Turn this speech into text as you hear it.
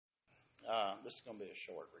This is going to be a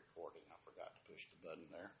short recording. I forgot to push the button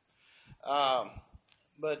there.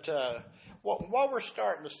 But what we're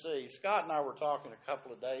starting to see, Scott and I were talking a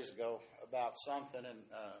couple of days ago about something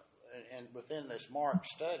and within this Mark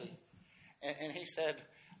study, and he said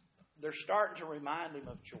they're starting to remind him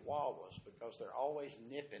of Chihuahuas because they're always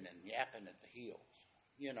nipping and yapping at the heels,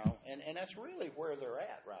 and that's really where they're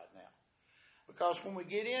at right now. Because when we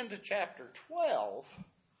get into chapter 12,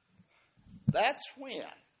 that's when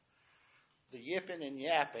the yipping and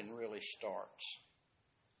yapping really starts.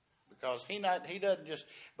 Because he doesn't just,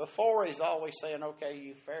 before he's always saying, okay,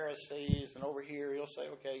 you Pharisees, and over here he'll say,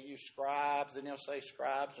 okay, you scribes, and he'll say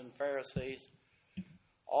scribes and Pharisees.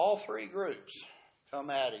 All three groups come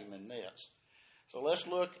at him in this. So let's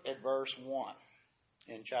look at verse 1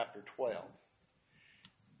 in chapter 12.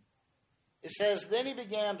 It says, then he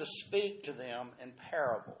began to speak to them in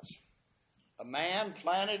parables. A man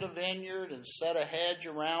planted a vineyard and set a hedge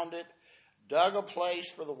around it, dug a place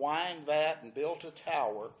for the wine vat and built a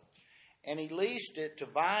tower, and he leased it to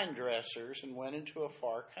vine dressers and went into a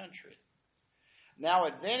far country. Now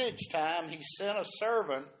at vintage time he sent a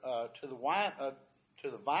servant to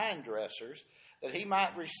the vine dressers that he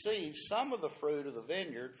might receive some of the fruit of the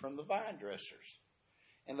vineyard from the vine dressers.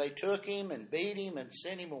 And they took him and beat him and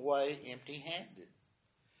sent him away empty-handed.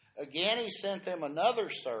 Again he sent them another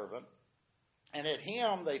servant, and at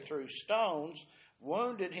him they threw stones,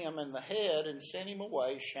 wounded him in the head, and sent him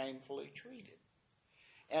away shamefully treated.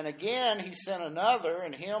 And again he sent another,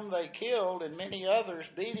 and him they killed, and many others,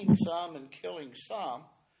 beating some and killing some.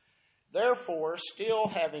 Therefore, still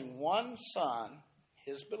having one son,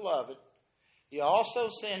 his beloved, he also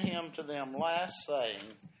sent him to them last, saying,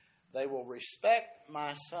 they will respect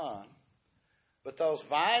my son. But those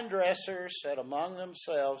vine dressers said among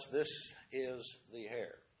themselves, this is the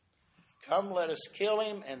heir. Come, let us kill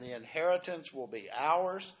him, and the inheritance will be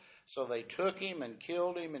ours. So they took him and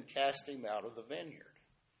killed him and cast him out of the vineyard.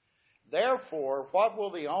 Therefore, what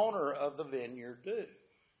will the owner of the vineyard do?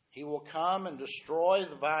 He will come and destroy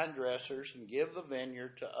the vine dressers and give the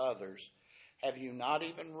vineyard to others. Have you not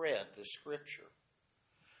even read the scripture?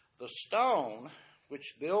 The stone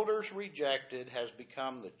which builders rejected has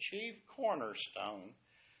become the chief cornerstone.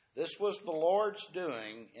 This was the Lord's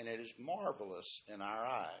doing, and it is marvelous in our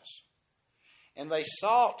eyes. And they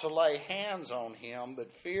sought to lay hands on him,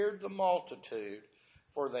 but feared the multitude,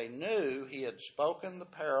 for they knew he had spoken the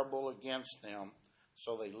parable against them.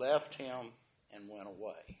 So they left him and went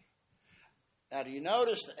away. Now, do you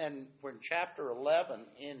notice, and when chapter 11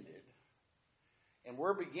 ended, and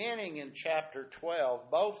we're beginning in chapter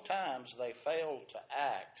 12, both times they failed to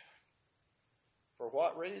act. For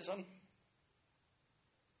what reason?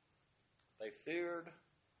 They feared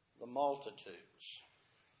the multitudes.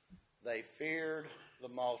 They feared the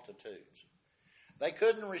multitudes. They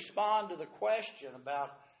couldn't respond to the question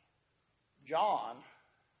about John.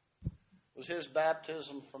 Was his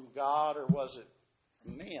baptism from God or was it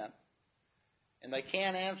from men? And they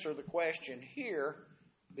can't answer the question here,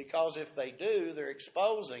 because if they do, they're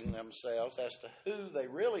exposing themselves as to who they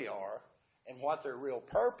really are and what their real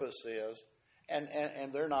purpose is, and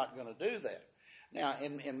they're not going to do that. Now,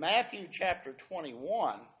 in Matthew chapter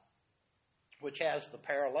 21, which has the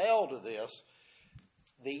parallel to this,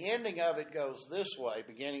 the ending of it goes this way,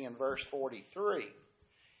 beginning in verse 43.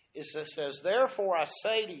 It says, therefore I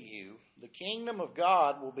say to you, the kingdom of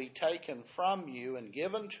God will be taken from you and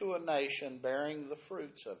given to a nation bearing the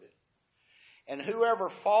fruits of it. And whoever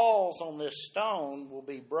falls on this stone will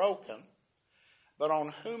be broken, but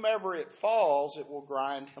on whomever it falls, it will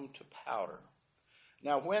grind him to powder.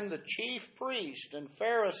 Now when the chief priests and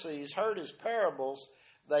Pharisees heard his parables,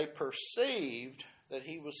 they perceived that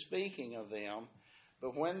he was speaking of them,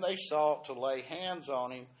 but when they sought to lay hands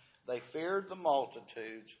on him, they feared the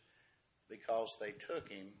multitudes, because they took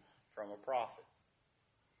him from a prophet.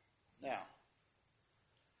 Now,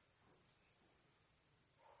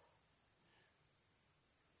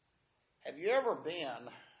 have you ever been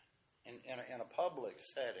in a public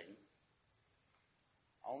setting,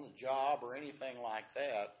 on the job or anything like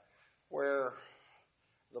that, where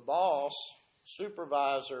the boss,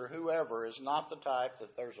 supervisor, whoever, is not the type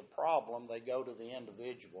that there's a problem, they go to the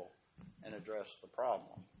individual and address the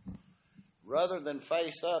problem? Rather than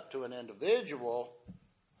face up to an individual,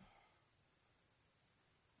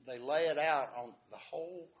 they lay it out on the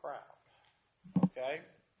whole crowd. Okay?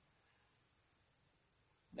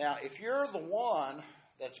 Now, if you're the one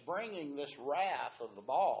that's bringing this wrath of the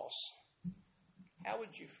boss, how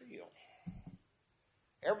would you feel?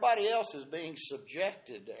 Everybody else is being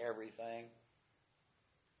subjected to everything,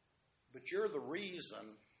 but you're the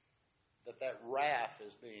reason that wrath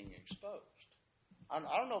is being exposed. I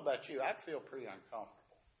don't know about you, I'd feel pretty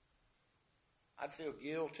uncomfortable. I'd feel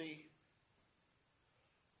guilty.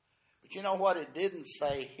 But you know what it didn't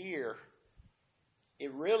say here?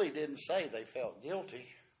 It really didn't say they felt guilty.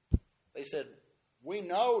 They said, we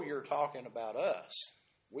know you're talking about us.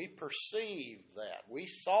 We perceived that. We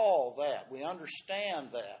saw that. We understand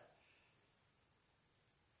that.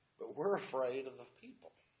 But we're afraid of the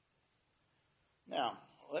people. Now,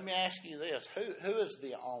 let me ask you this. Who is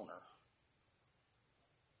the owner?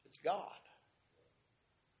 It's God.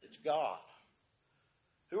 It's God.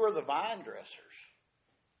 Who are the vine dressers?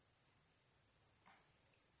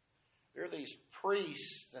 They're these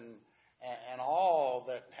priests and all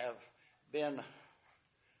that have been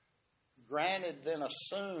granted, then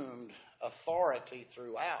assumed authority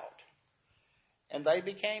throughout. And they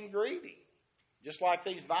became greedy. Just like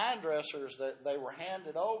these vine dressers, that they were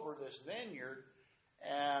handed over this vineyard,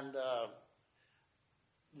 and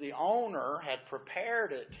the owner had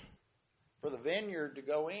prepared it for the vineyard to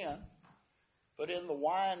go in, put in the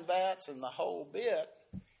wine vats and the whole bit,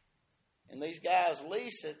 and these guys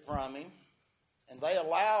lease it from him, and they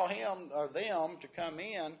allow him or them to come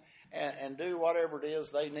in and do whatever it is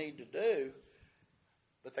they need to do,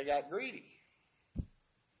 but they got greedy.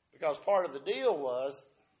 Because part of the deal was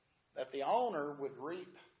that the owner would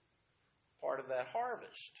reap part of that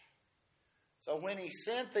harvest. So when he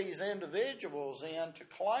sent these individuals in to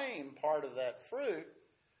claim part of that fruit,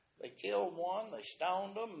 they killed one, they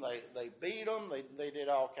stoned them, they beat them, they did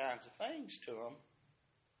all kinds of things to them.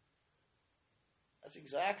 That's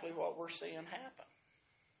exactly what we're seeing happen.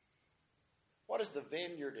 What does the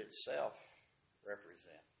vineyard itself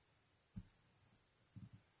represent?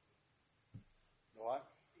 What?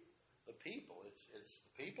 The people. It's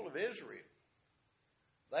the people of Israel.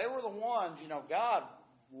 They were the ones, God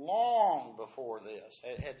long before this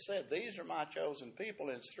had said, these are my chosen people,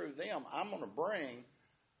 and it's through them I'm going to bring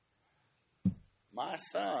my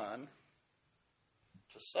son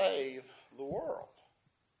to save the world.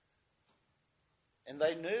 And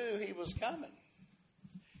they knew he was coming.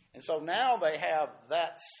 And so now they have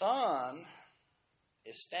that son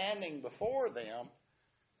is standing before them,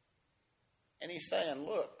 and he's saying,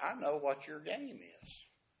 look, I know what your game is.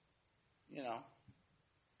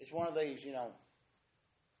 It's one of these,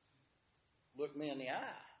 look me in the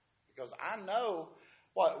eye, because I know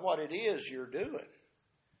what it is you're doing.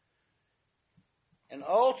 And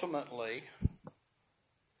ultimately,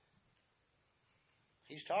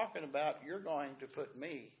 he's talking about, you're going to put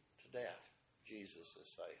me to death, Jesus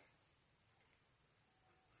is saying.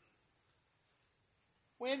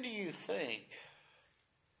 When do you think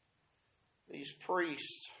these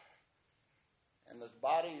priests and the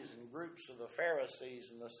bodies and groups of the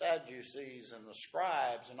Pharisees and the Sadducees and the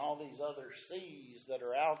scribes and all these other C's that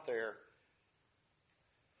are out there,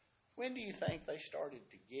 when do you think they started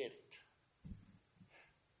to get it?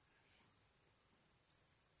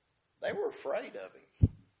 They were afraid of him.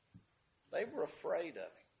 They were afraid of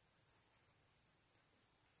him.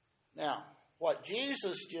 Now, what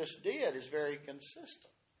Jesus just did is very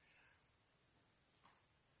consistent.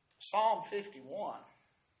 Psalm 51,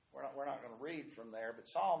 we're not going to read from there, but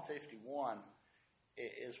Psalm 51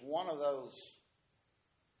 is one of those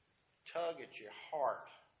tug at your heart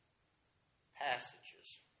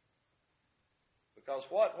passages. Because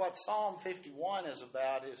what Psalm 51 is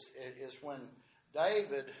about is when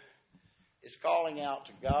David is calling out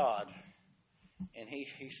to God, and he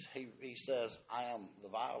says, I am the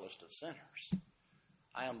vilest of sinners.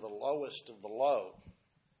 I am the lowest of the low.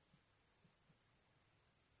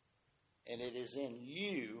 And it is in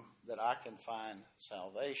you that I can find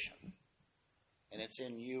salvation. And it's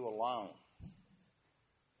in you alone.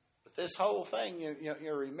 But this whole thing,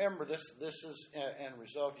 you remember, this is, and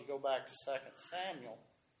result, if you go back to 2 Samuel,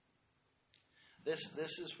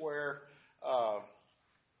 this is where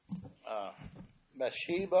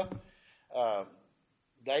Bathsheba,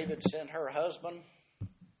 David sent her husband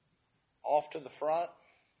off to the front,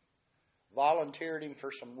 volunteered him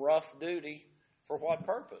for some rough duty. For what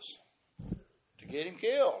purpose? To get him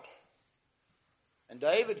killed. And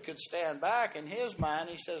David could stand back. In his mind,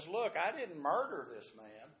 he says, look, I didn't murder this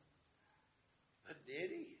man. But did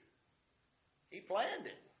he? He planned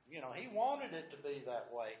it. He wanted it to be that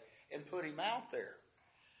way and put him out there.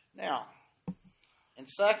 Now, in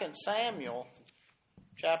 2 Samuel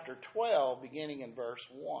chapter 12, beginning in verse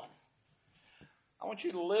 1, I want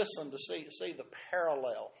you to listen to see the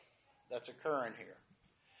parallel that's occurring here.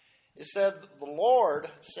 It said, the Lord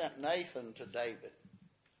sent Nathan to David.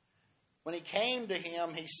 When he came to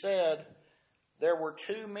him, he said, there were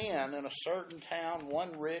two men in a certain town,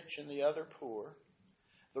 one rich and the other poor.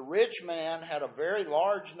 The rich man had a very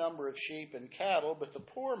large number of sheep and cattle, but the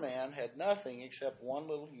poor man had nothing except one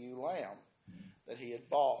little ewe lamb that he had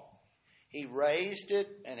bought. He raised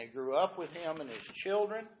it, and it grew up with him and his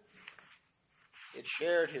children. It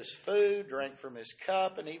shared his food, drank from his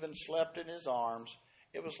cup, and even slept in his arms.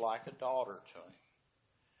 It was like a daughter to him.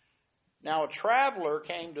 Now a traveler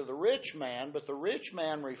came to the rich man, but the rich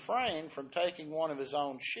man refrained from taking one of his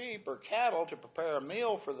own sheep or cattle to prepare a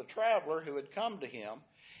meal for the traveler who had come to him.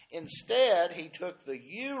 Instead, he took the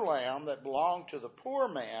ewe lamb that belonged to the poor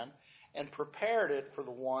man and prepared it for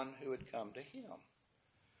the one who had come to him.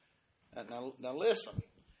 Now listen,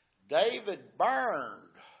 David burned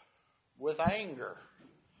with anger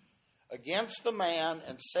against the man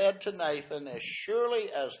and said to Nathan, "As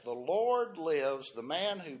surely as the Lord lives, the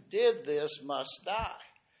man who did this must die.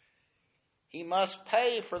 He must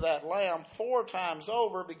pay for that lamb 4 times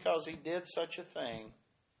over because he did such a thing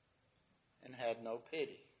and had no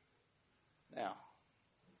pity." Now,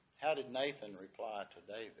 how did Nathan reply to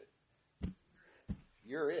David?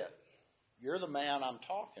 You're it. You're the man I'm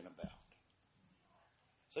talking about.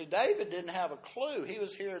 See, David didn't have a clue. He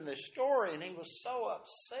was hearing this story, and he was so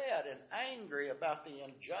upset and angry about the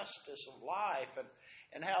injustice of life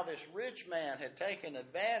and how this rich man had taken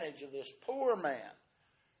advantage of this poor man.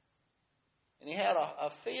 And he had a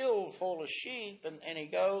field full of sheep, and he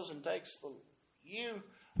goes and takes the ewe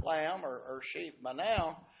lamb or sheep by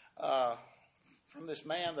now from this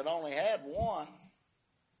man that only had one.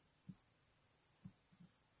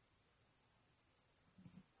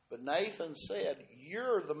 But Nathan said,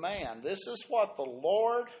 "You're the man. This is what the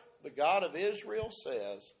Lord, the God of Israel,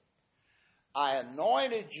 says. I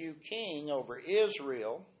anointed you king over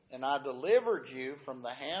Israel, and I delivered you from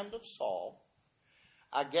the hand of Saul.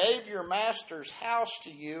 I gave your master's house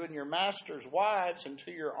to you and your master's wives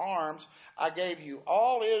into your arms. I gave you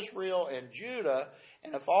all Israel and Judah,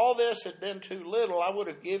 and if all this had been too little, I would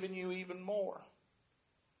have given you even more.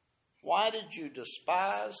 Why did you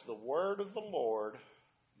despise the word of the Lord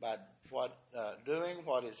by doing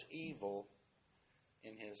what is evil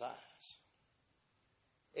in his eyes?"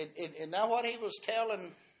 And now what he was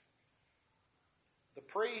telling the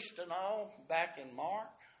priest and all back in Mark,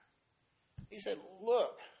 he said,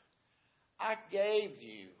 "Look, I gave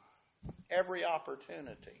you every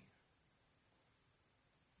opportunity.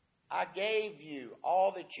 I gave you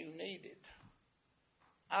all that you needed.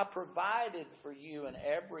 I provided for you in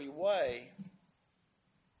every way,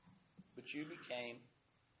 but you became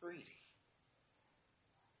greedy.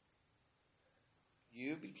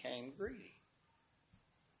 You became greedy."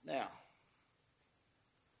 Now,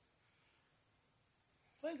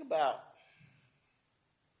 think about,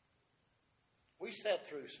 we sit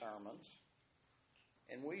through sermons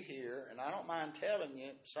and we hear, and I don't mind telling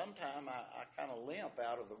you, sometimes I kind of limp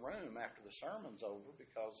out of the room after the sermon's over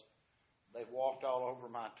because they've walked all over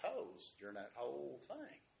my toes during that whole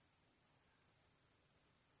thing.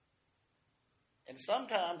 And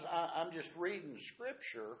sometimes I'm just reading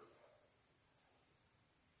Scripture,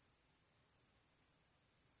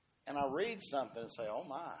 and I read something and say, "Oh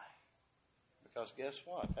my," because guess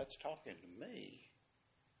what? That's talking to me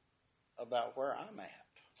about where I'm at.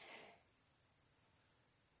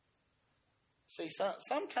 See,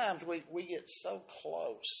 sometimes we get so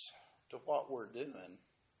close to what we're doing,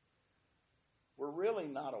 we're really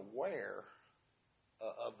not aware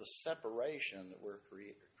of the separation that we're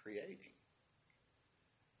creating.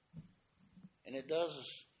 And it does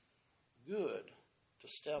us good to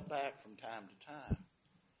step back from time to time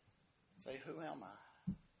and say, who am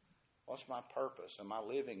I? What's my purpose? Am I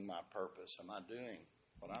living my purpose? Am I doing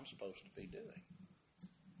what I'm supposed to be doing?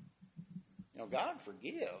 You know, God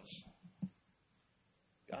forgives.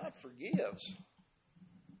 God forgives.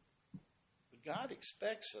 But God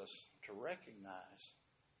expects us to recognize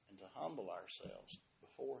and to humble ourselves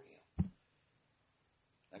before Him.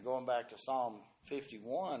 Now, going back to Psalm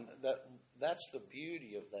 51, that's the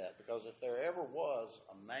beauty of that, because if there ever was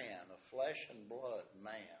a man, a flesh and blood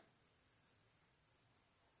man,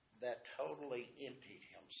 that totally emptied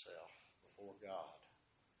himself before God,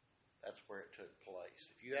 that's where it took place.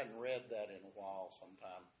 If you hadn't read that in a while,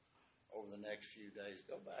 sometime over the next few days,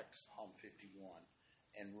 go back to Psalm 51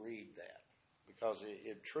 and read that, because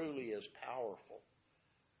it truly is powerful.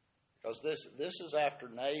 Because this is after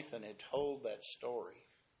Nathan had told that story.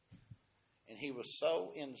 And he was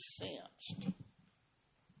so incensed.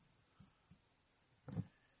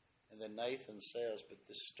 And then Nathan says, but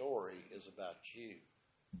this story is about you.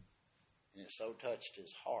 And it so touched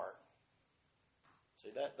his heart.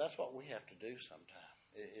 See, that's what we have to do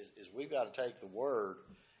sometimes, is we've got to take the word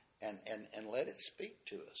and let it speak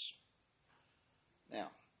to us.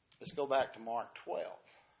 Now, let's go back to Mark 12.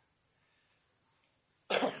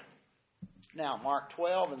 Now, Mark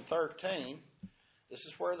 12 and 13, this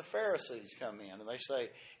is where the Pharisees come in, and they say,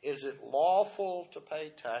 is it lawful to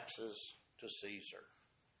pay taxes to Caesar?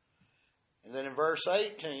 And then in verse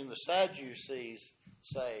 18, the Sadducees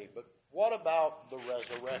say, but what about the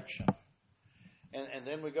resurrection? And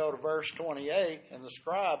then we go to verse 28, and the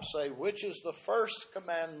scribes say, which is the first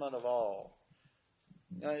commandment of all?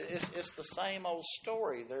 It's the same old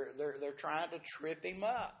story. They're trying to trip him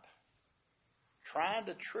up, trying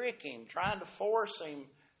to trick him, trying to force him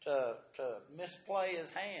to misplay his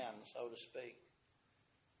hand, so to speak.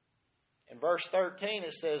 In verse 13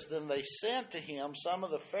 it says, then they sent to him some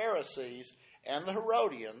of the Pharisees and the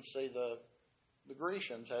Herodians, see the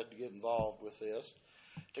Grecians had to get involved with this,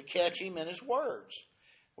 to catch him in his words.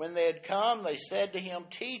 When they had come, they said to him,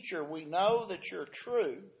 Teacher, we know that you're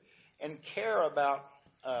true and care about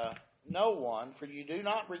no one, for you do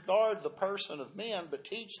not regard the person of men, but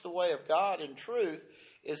teach the way of God in truth.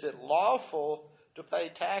 Is it lawful to pay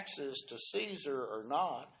taxes to Caesar or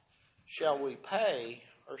not? Shall we pay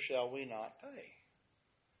or shall we not pay?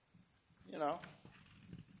 You know,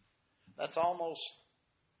 that's almost,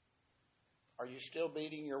 are you still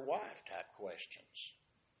beating your wife type questions.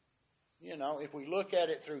 You know, if we look at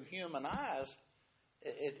it through human eyes,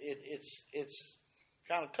 it's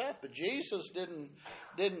kind of tough. But Jesus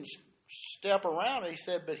didn't step around. He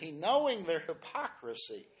said, but he, knowing their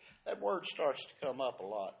hypocrisy, that word starts to come up a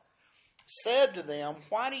lot, said to them,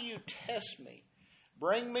 why do you test me?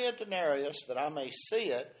 Bring me a denarius that I may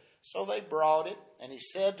see it. So they brought it, and he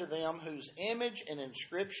said to them, whose image and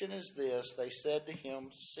inscription is this? They said to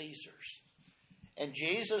him, Caesar's. And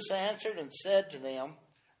Jesus answered and said to them,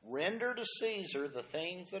 render to Caesar the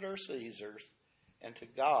things that are Caesar's, and to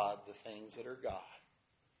God the things that are God.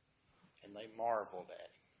 And they marveled at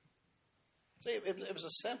him. See, it was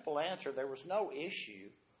a simple answer. There was no issue.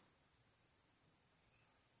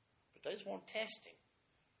 But they just want to test him.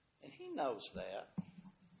 And he knows that.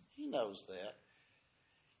 He knows that.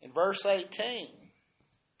 In verse 18,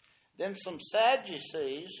 then some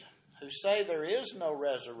Sadducees who say there is no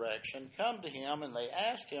resurrection come to him, and they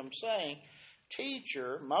asked him, saying,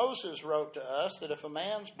 Teacher, Moses wrote to us that if a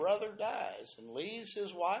man's brother dies and leaves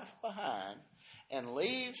his wife behind and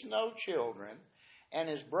leaves no children, and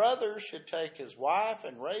his brother should take his wife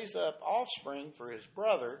and raise up offspring for his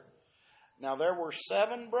brother. Now there were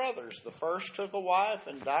 7 brothers. The first took a wife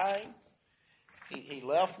and dying, he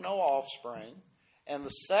left no offspring. And the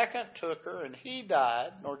second took her, and he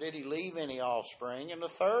died, nor did he leave any offspring. And the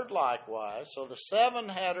third likewise. So the 7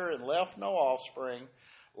 had her and left no offspring.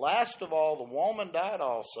 Last of all, the woman died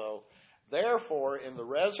also. Therefore, in the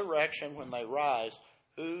resurrection, when they rise,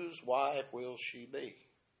 whose wife will she be?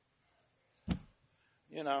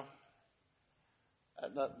 You know,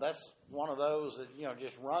 that's one of those that, you know,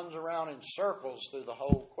 just runs around in circles through the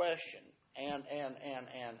whole question. And.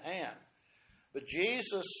 But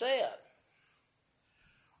Jesus said,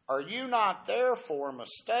 are you not therefore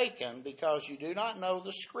mistaken, because you do not know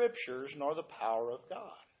the Scriptures nor the power of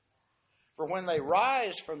God? For when they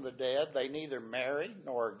rise from the dead, they neither marry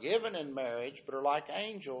nor are given in marriage, but are like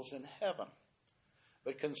angels in heaven.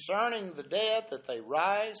 But concerning the dead that they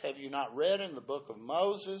rise, have you not read in the book of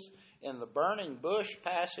Moses, in the burning bush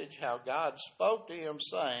passage, how God spoke to him,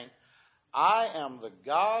 saying, I am the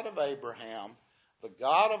God of Abraham, the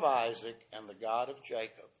God of Isaac, and the God of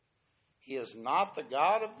Jacob. He is not the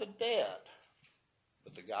God of the dead,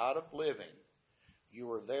 but the God of living.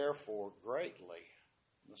 You are therefore greatly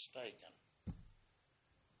mistaken.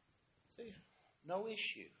 See, no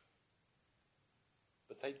issue.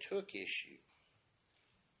 But they took issue.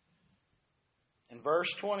 In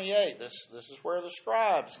verse 28, this is where the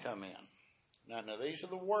scribes come in. Now these are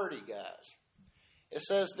the wordy guys. It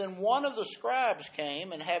says, then one of the scribes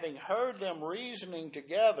came, and having heard them reasoning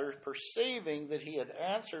together, perceiving that he had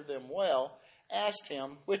answered them well, asked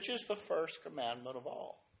him, which is the first commandment of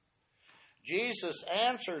all? Jesus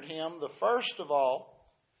answered him, the first of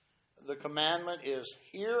all, the commandment is,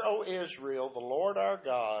 Hear, O Israel, the Lord our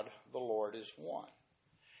God, the Lord is one.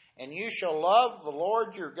 And you shall love the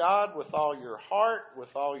Lord your God with all your heart,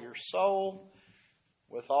 with all your soul,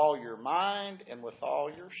 with all your mind, and with all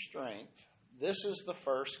your strength. This is the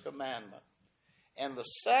first commandment. And the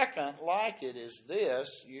second, like it, is this,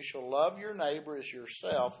 you shall love your neighbor as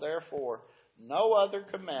yourself. Therefore, there's no other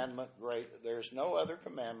commandment greater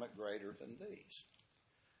than these.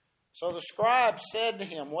 So the scribe said to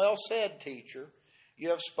him, well said, teacher,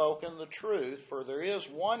 you have spoken the truth, for there is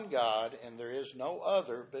one God, and there is no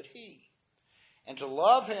other but he. And to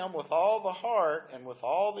love him with all the heart and with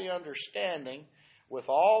all the understanding, with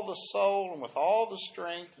all the soul and with all the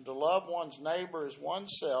strength, and to love one's neighbor as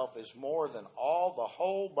oneself is more than all the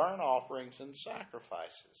whole burnt offerings and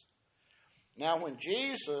sacrifices. Now when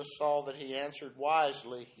Jesus saw that he answered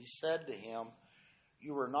wisely, he said to him,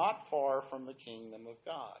 You are not far from the kingdom of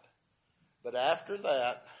God. But after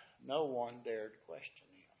that, no one dared question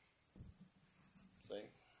him. See?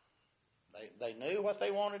 They knew what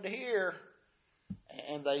they wanted to hear,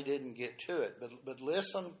 and they didn't get to it. But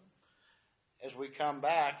listen as we come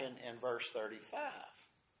back in verse 35.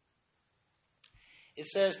 It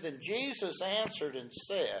says, Then Jesus answered and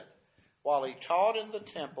said, while he taught in the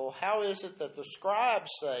temple, How is it that the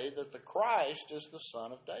scribes say that the Christ is the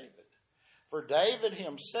Son of David? For David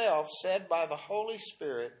himself said by the Holy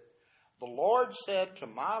Spirit, The Lord said to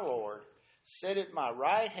my Lord, Sit at my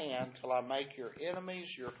right hand till I make your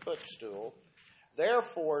enemies your footstool.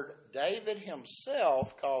 Therefore, David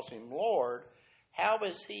himself calls him Lord. How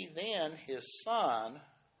is he then his son?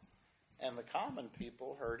 And the common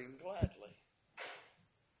people heard him gladly.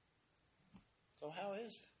 So how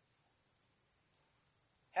is it?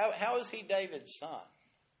 How is he David's son?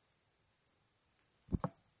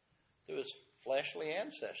 Through his fleshly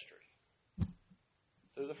ancestry.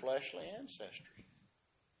 Through the fleshly ancestry.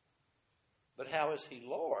 But how is he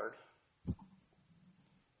Lord?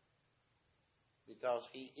 Because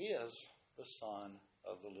he is the Son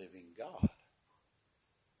of the living God.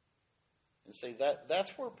 And see,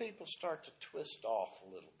 that's where people start to twist off a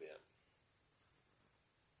little bit.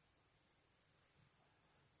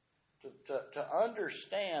 To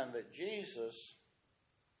understand that Jesus,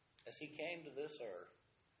 as he came to this earth,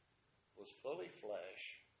 was fully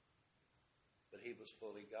flesh, but he was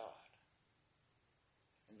fully God.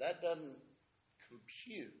 And that doesn't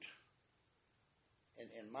compute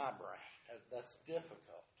in my brain. That's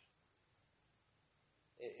difficult.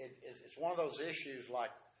 It's one of those issues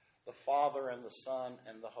like the Father and the Son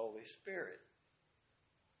and the Holy Spirit.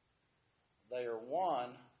 They are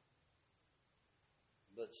one,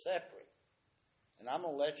 but separate. And I'm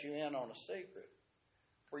going to let you in on a secret.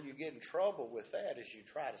 Where you get in trouble with that is you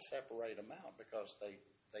try to separate them out because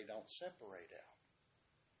they don't separate out.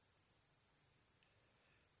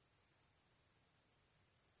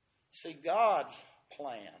 See, God's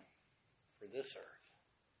plan for this earth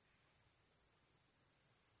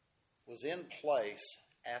was in place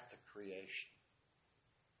at the creation.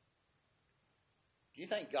 Do you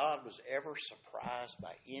think God was ever surprised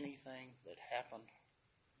by anything that happened?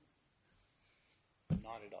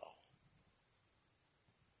 Not at all.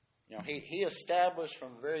 You know, he established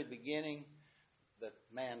from the very beginning that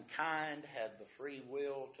mankind had the free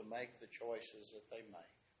will to make the choices that they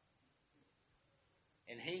make.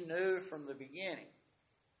 And he knew from the beginning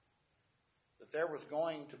that there was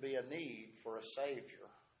going to be a need for a Savior.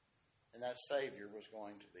 And that Savior was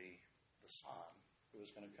going to be the Son who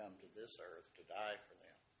was going to come to this earth to die for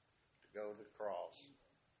them, to go to the cross,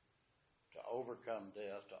 to overcome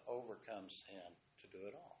death, to overcome sin, to do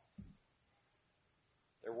it all.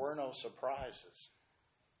 There were no surprises.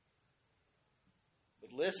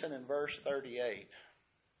 But listen in verse 38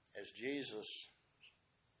 as Jesus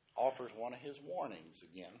offers one of his warnings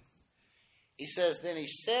again. He says, Then he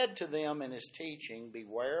said to them in his teaching,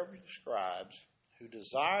 Beware of the scribes who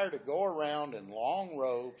desire to go around in long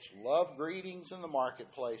robes, love greetings in the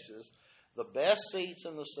marketplaces, the best seats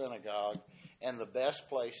in the synagogue, and the best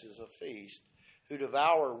places of feast, who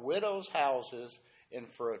devour widows' houses, and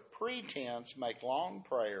for a pretense make long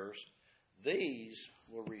prayers. These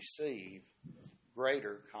will receive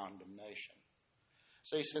greater condemnation.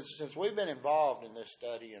 See, since we've been involved in this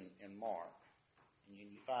study in Mark, and you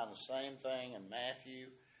find the same thing in Matthew,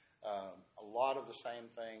 a lot of the same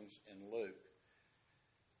things in Luke.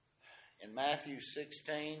 In Matthew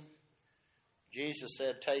 16, Jesus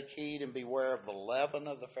said, Take heed and beware of the leaven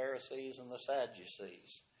of the Pharisees and the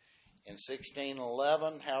Sadducees. In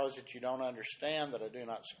 16:11, how is it you don't understand that I do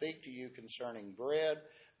not speak to you concerning bread?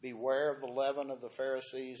 Beware of the leaven of the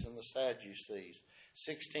Pharisees and the Sadducees.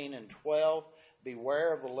 16:12,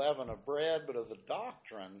 beware of the leaven of bread, but of the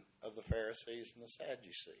doctrine of the Pharisees and the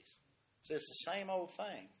Sadducees. See, it's the same old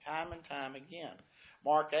thing, time and time again.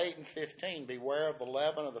 Mark 8:15, beware of the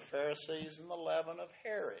leaven of the Pharisees and the leaven of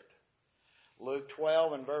Herod. Luke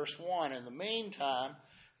 12 and verse 1, in the meantime,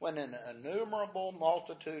 when an innumerable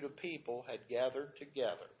multitude of people had gathered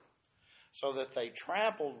together, so that they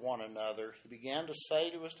trampled one another, he began to say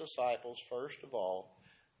to his disciples, first of all,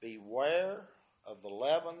 Beware of the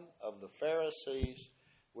leaven of the Pharisees,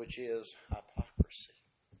 which is hypocrisy.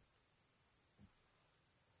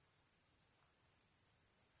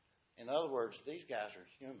 In other words, these guys are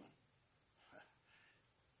human.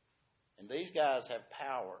 And these guys have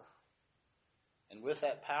power. And with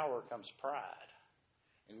that power comes pride.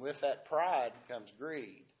 And with that pride comes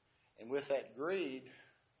greed. And with that greed,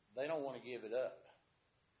 they don't want to give it up.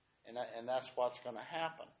 And that's what's going to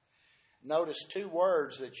happen. Notice two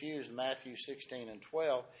words that's used in Matthew 16 and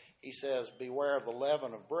 12. He says, beware of the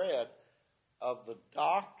leaven of bread, of the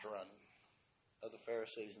doctrine of the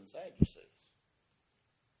Pharisees and Sadducees.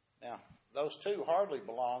 Now, those two hardly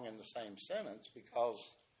belong in the same sentence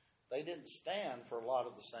because they didn't stand for a lot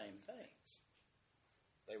of the same things.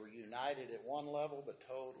 They were united at one level but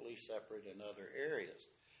totally separate in other areas.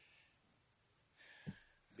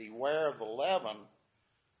 Beware of the leaven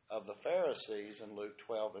of the Pharisees in Luke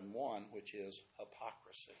 12 and 1, which is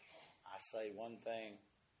hypocrisy. I say one thing,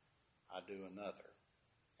 I do another.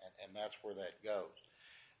 And that's where that goes.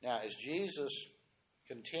 Now, as Jesus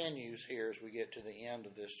continues here, as we get to the end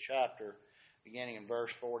of this chapter, beginning in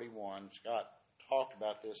verse 41, Scott talked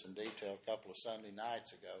about this in detail a couple of Sunday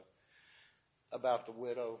nights ago, about the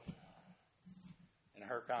widow and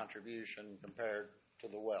her contribution compared to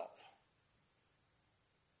the wealth.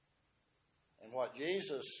 And what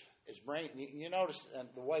Jesus is bringing, you notice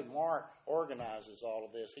the way Mark organizes all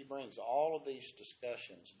of this, he brings all of these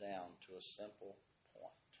discussions down to a simple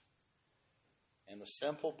point. And the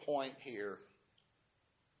simple point here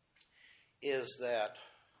is that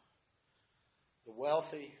the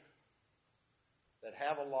wealthy that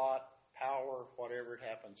have a lot, power, whatever it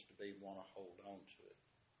happens to be, want to hold on to it.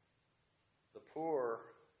 The poor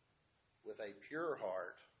with a pure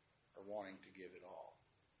heart are wanting to give it all.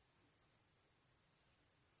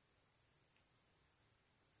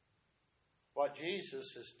 What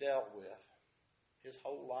Jesus has dealt with his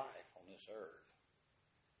whole life on this earth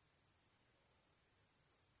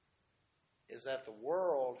is that the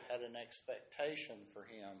world had an expectation for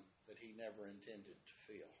him that he never intended to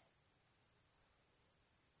feel.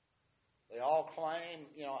 They all claim,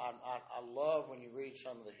 I love when you read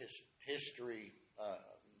some of the history,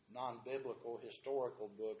 non-biblical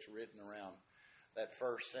historical books written around that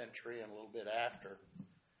first century and a little bit after.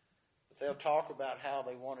 But they'll talk about how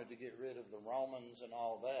they wanted to get rid of the Romans and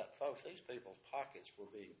all that. Folks, these people's pockets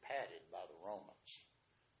were being padded by the Romans.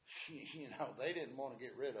 They didn't want to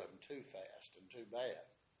get rid of them too fast and too bad.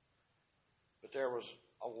 But there was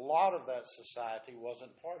a lot of that society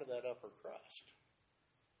wasn't part of that upper crust.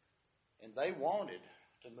 And they wanted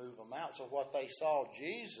to move them out. So what they saw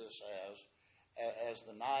Jesus as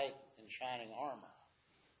the knight in shining armor,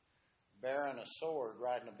 bearing a sword,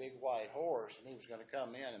 riding a big white horse, and he was going to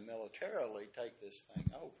come in and militarily take this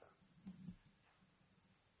thing over.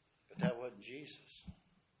 But that wasn't Jesus.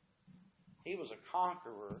 He was a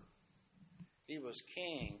conqueror. He was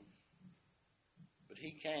king. But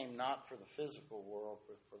he came not for the physical world,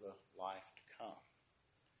 but for the life to come.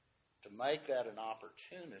 To make that an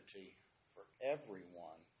opportunity for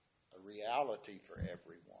everyone, a reality for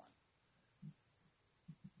everyone.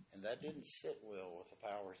 And that didn't sit well with the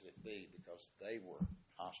powers that be because they were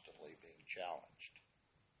constantly being challenged.